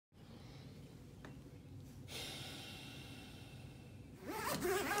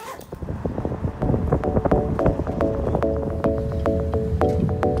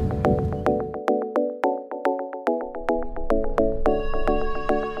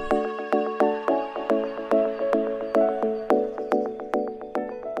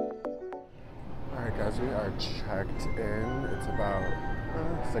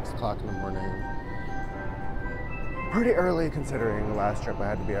6 o'clock in the morning. Pretty early considering the last trip I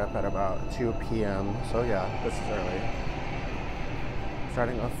had to be up at about 2 p.m. So yeah, this is early.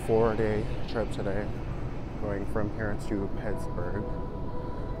 Starting a 4-day trip today, going from here to Pittsburgh,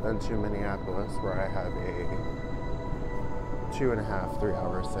 then to Minneapolis, where I have a 2.5, 3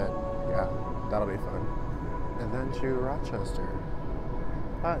 hour sit. Yeah, that'll be fun. And then to Rochester,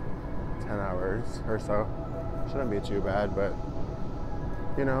 about 10 hours or so. Shouldn't be too bad, but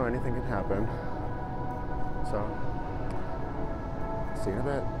you know, anything can happen. So, see you in a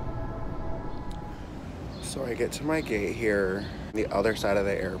bit. So I get to my gate here, the other side of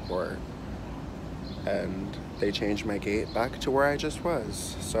the airport, and they changed my gate back to where I just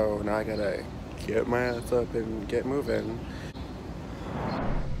was. So now I gotta get my ass up and get moving.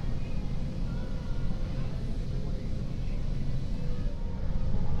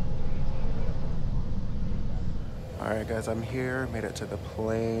 Alright guys, I'm here, made it to the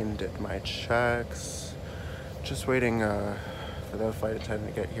plane, did my checks. Just waiting for the flight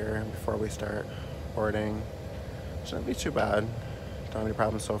attendant to get here before we start boarding. Shouldn't be too bad. Don't have any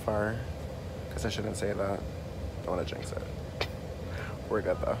problems so far. Guess I shouldn't say that. Don't want to jinx it. We're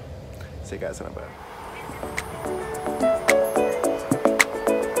good though. See you guys in a bit.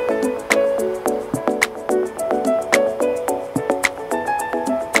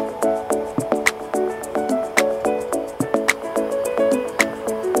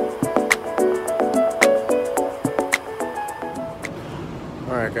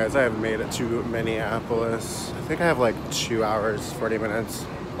 Alright guys, I have made it to Minneapolis. I think I have like 2 hours, 40 minutes,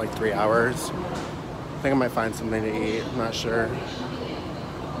 like 3 hours. I think I might find something to eat, I'm not sure.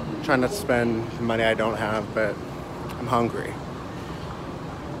 I'm trying not to spend money I don't have, but I'm hungry.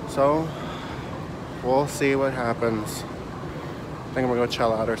 So, we'll see what happens. I think I'm gonna go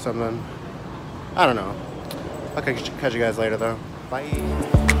chill out or something. I don't know. I'll catch you guys later though. Bye.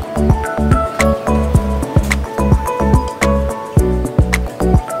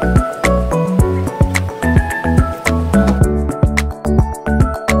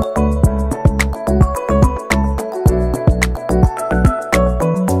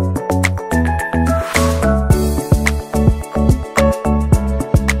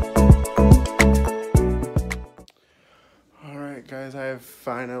 Guys, I have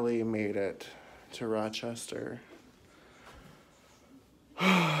finally made it to Rochester.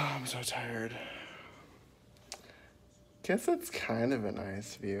 I'm so tired. Guess it's kind of a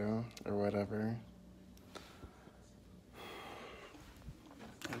nice view, or whatever.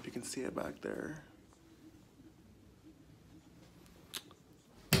 I hope you can see it back there.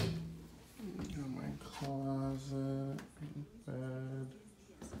 In my closet, bed.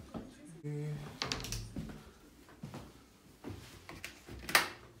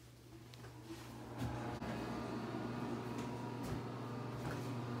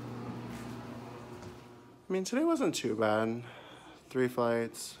 I mean, today wasn't too bad. 3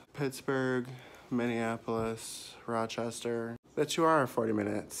 flights, Pittsburgh, Minneapolis, Rochester. The 2 hour, 40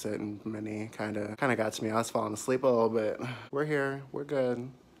 minute sit in Mini kinda got to me. I was falling asleep a little bit. We're here, we're good.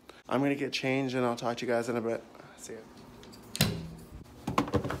 I'm gonna get changed and I'll talk to you guys in a bit. See ya.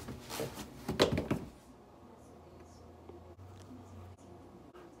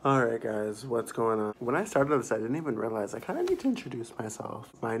 Alright guys, what's going on? When I started this, I didn't even realize I kind of need to introduce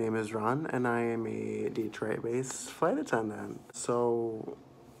myself. My name is Ron, and I am a Detroit-based flight attendant. So,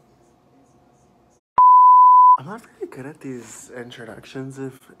 I'm not very good at these introductions,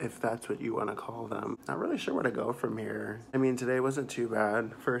 if that's what you want to call them. Not really sure where to go from here. I mean, today wasn't too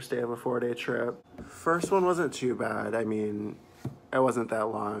bad. First day of a 4-day trip. First one wasn't too bad. I mean, it wasn't that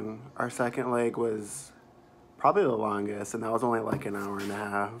long. Our second leg was probably the longest, and that was only like an hour and a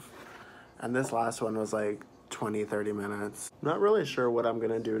half. And this last one was like 20, 30 minutes. Not really sure what I'm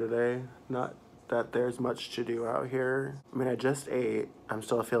gonna do today. Not that there's much to do out here. I mean, I just ate. I'm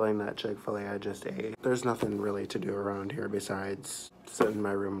still feeling that Chick-fil-A I just ate. There's nothing really to do around here besides sit in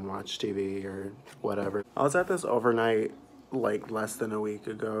my room and watch TV or whatever. I was at this overnight like less than a week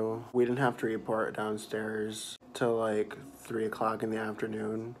ago. We didn't have to report downstairs till like 3 o'clock in the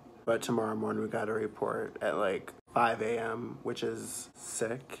afternoon. But tomorrow morning we got a report at like 5 a.m., which is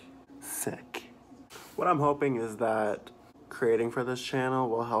sick. What I'm hoping is that creating for this channel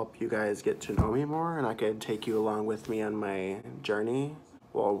will help you guys get to know me more, and I could take you along with me on my journey,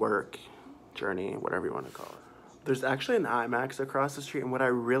 well, work journey, whatever you want to call it. There's actually an IMAX across the street, and what I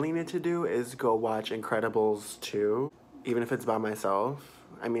really need to do is go watch Incredibles 2, even if it's by myself.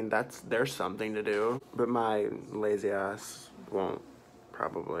 I mean, there's something to do, but my lazy ass won't.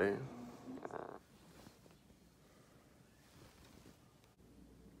 Probably.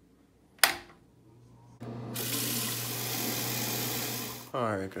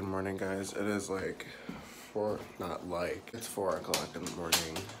 Alright, good morning guys. It is like it's 4 o'clock in the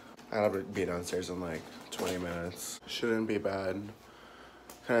morning. I'll be downstairs in like 20 minutes. Shouldn't be bad.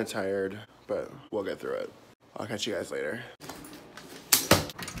 Kind of tired, but we'll get through it. I'll catch you guys later.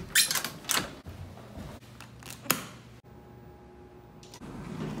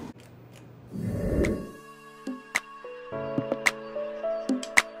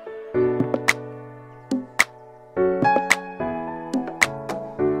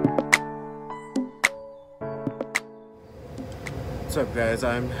 What's up guys,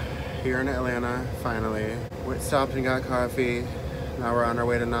 I'm here in Atlanta, finally. We stopped and got coffee. Now we're on our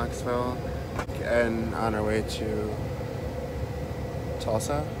way to Knoxville and on our way to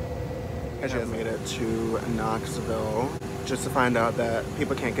Tulsa. I just made it to Knoxville just to find out that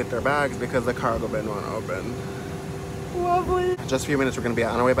people can't get their bags because the cargo bin won't open. Lovely. Just a few minutes, we're gonna be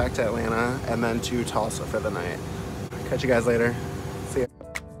on our way back to Atlanta and then to Tulsa for the night. Catch you guys later. See ya.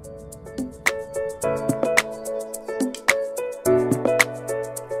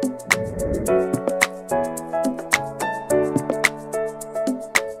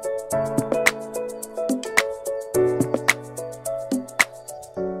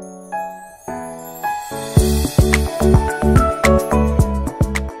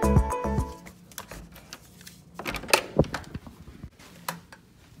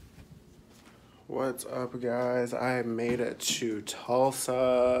 What's up guys? I made it to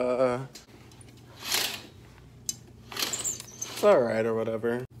Tulsa. It's alright or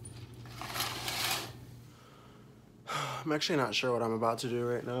whatever. I'm actually not sure what I'm about to do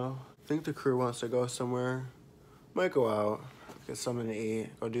right now. I think the crew wants to go somewhere. Might go out, get something to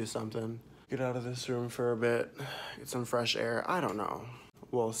eat, go do something. Get out of this room for a bit, get some fresh air. I don't know.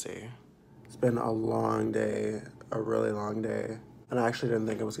 We'll see. It's been a long day, a really long day. And I actually didn't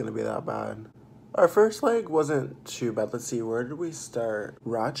think it was gonna be that bad. Our first leg wasn't too bad. Let's see, where did we start?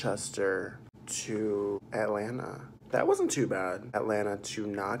 Rochester to Atlanta. That wasn't too bad. Atlanta to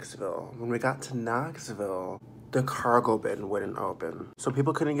Knoxville. When we got to Knoxville, the cargo bin wouldn't open. So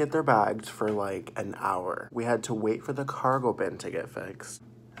people couldn't get their bags for like an hour. We had to wait for the cargo bin to get fixed.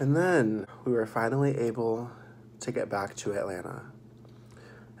 And then we were finally able to get back to Atlanta.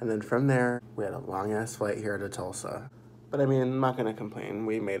 And then from there, we had a long ass flight here to Tulsa. But I mean, I'm not gonna complain.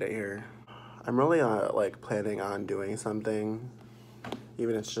 We made it here. I'm really like planning on doing something,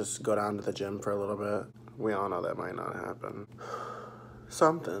 even if it's just go down to the gym for a little bit. We all know that might not happen.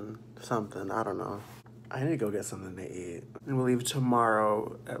 Something, I don't know. I need to go get something to eat. And we'll leave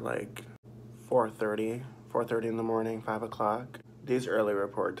tomorrow at like 4:30 in the morning, 5 o'clock. These early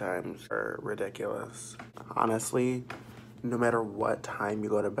report times are ridiculous. Honestly, no matter what time you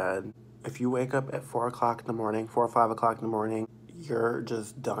go to bed, if you wake up at 4 o'clock in the morning, 4 or 5 o'clock in the morning, you're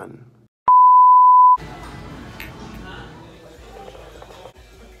just done.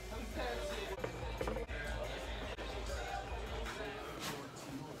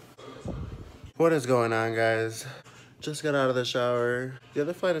 What is going on, guys? Just got out of the shower. The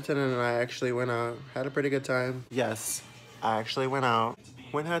other flight attendant and I actually went out, had a pretty good time. Yes, I actually went out.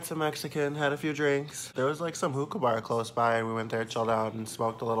 Went, had some Mexican, had a few drinks. There was like some hookah bar close by. We went there, chilled out, and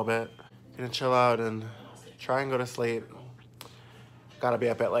smoked a little bit. Gonna chill out and try and go to sleep. Gotta be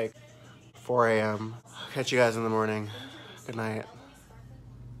up at like 4 a.m. Catch you guys in the morning. Good night.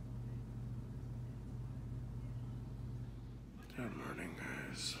 Good morning,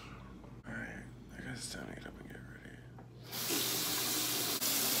 guys. Alright, I guess it's time to get up and get ready.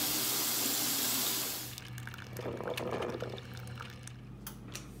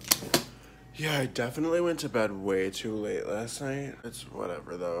 Yeah, I definitely went to bed way too late last night. It's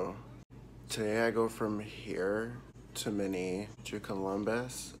whatever though. Today I go from here to Minnie, to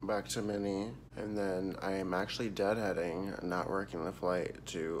Columbus, back to Minnie, and then I am actually deadheading, not working the flight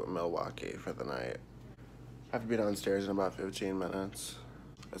to Milwaukee for the night. I have to be downstairs in about 15 minutes,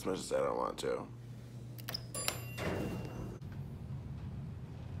 as much as I don't want to.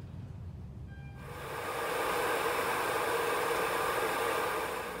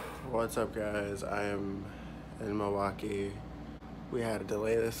 What's up guys, I am in Milwaukee. We had a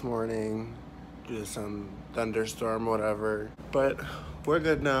delay this morning due to some thunderstorm, whatever, but we're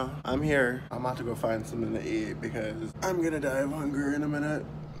good now. I'm here. I'm about to go find something to eat because I'm gonna die of hunger in a minute.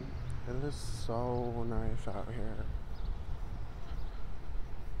 It is so nice out here.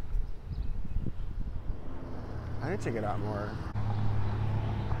 I need to get out more.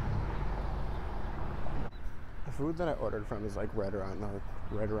 The food that I ordered from is like right around the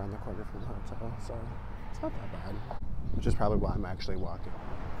corner from the hotel, so it's not that bad. Which is probably why I'm actually walking.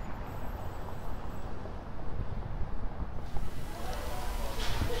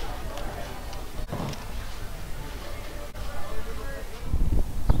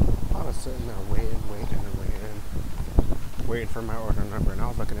 sitting there waiting for my order number, and I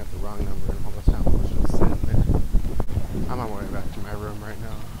was looking at the wrong number, and all the time I was just sitting there. I'm on my way back to my room right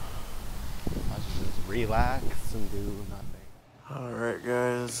now. I should just relax and do nothing. Alright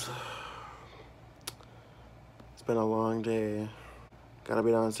guys, it's been a long day. Gotta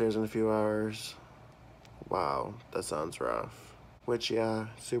be downstairs in a few hours. Wow, that sounds rough. Which, yeah,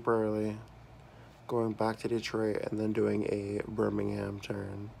 super early. Going back to Detroit and then doing a Birmingham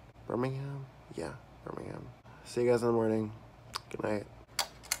turn. Birmingham? Yeah, Birmingham. See you guys in the morning. Good night.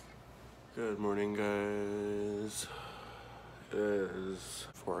 Good morning, guys. It is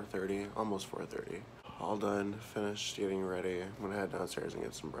 4:30, almost 4:30. All done, finished getting ready. I'm gonna head downstairs and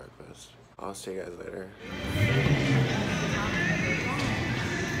get some breakfast. I'll see you guys later.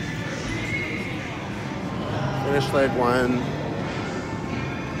 Finished leg one.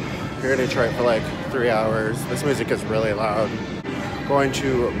 Here in Detroit for like 3 hours. This music is really loud. Going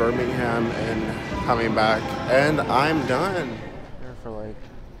to Birmingham and coming back, and I'm done. Here for like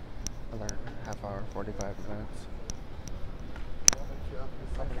another half hour, 45 minutes.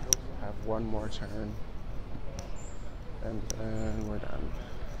 Have one more turn, and then we're done.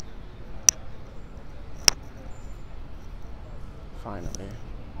 Finally.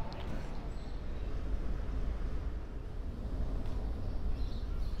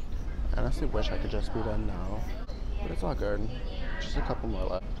 I honestly wish I could just be done now, but it's all good. Just a couple more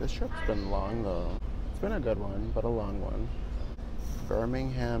left. This trip's been long though. It's been a good one, but a long one.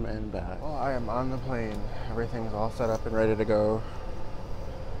 Birmingham and back. Well, I am on the plane. Everything's all set up and ready to go.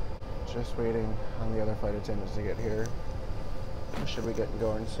 Just waiting on the other flight attendants to get here. We should be getting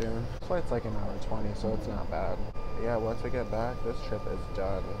going soon. Flight's like an hour 20, so it's not bad. But yeah, once we get back, this trip is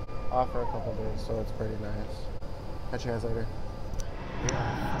done. Off for a couple days, so it's pretty nice. Catch you guys later. Yeah,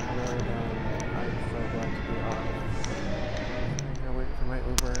 I'm really done. I'm so glad to be off. I'm here waiting for my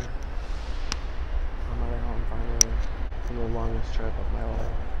Uber on my way home finally from the longest trip of my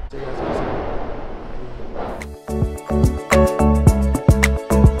life. See you guys next time. Bye.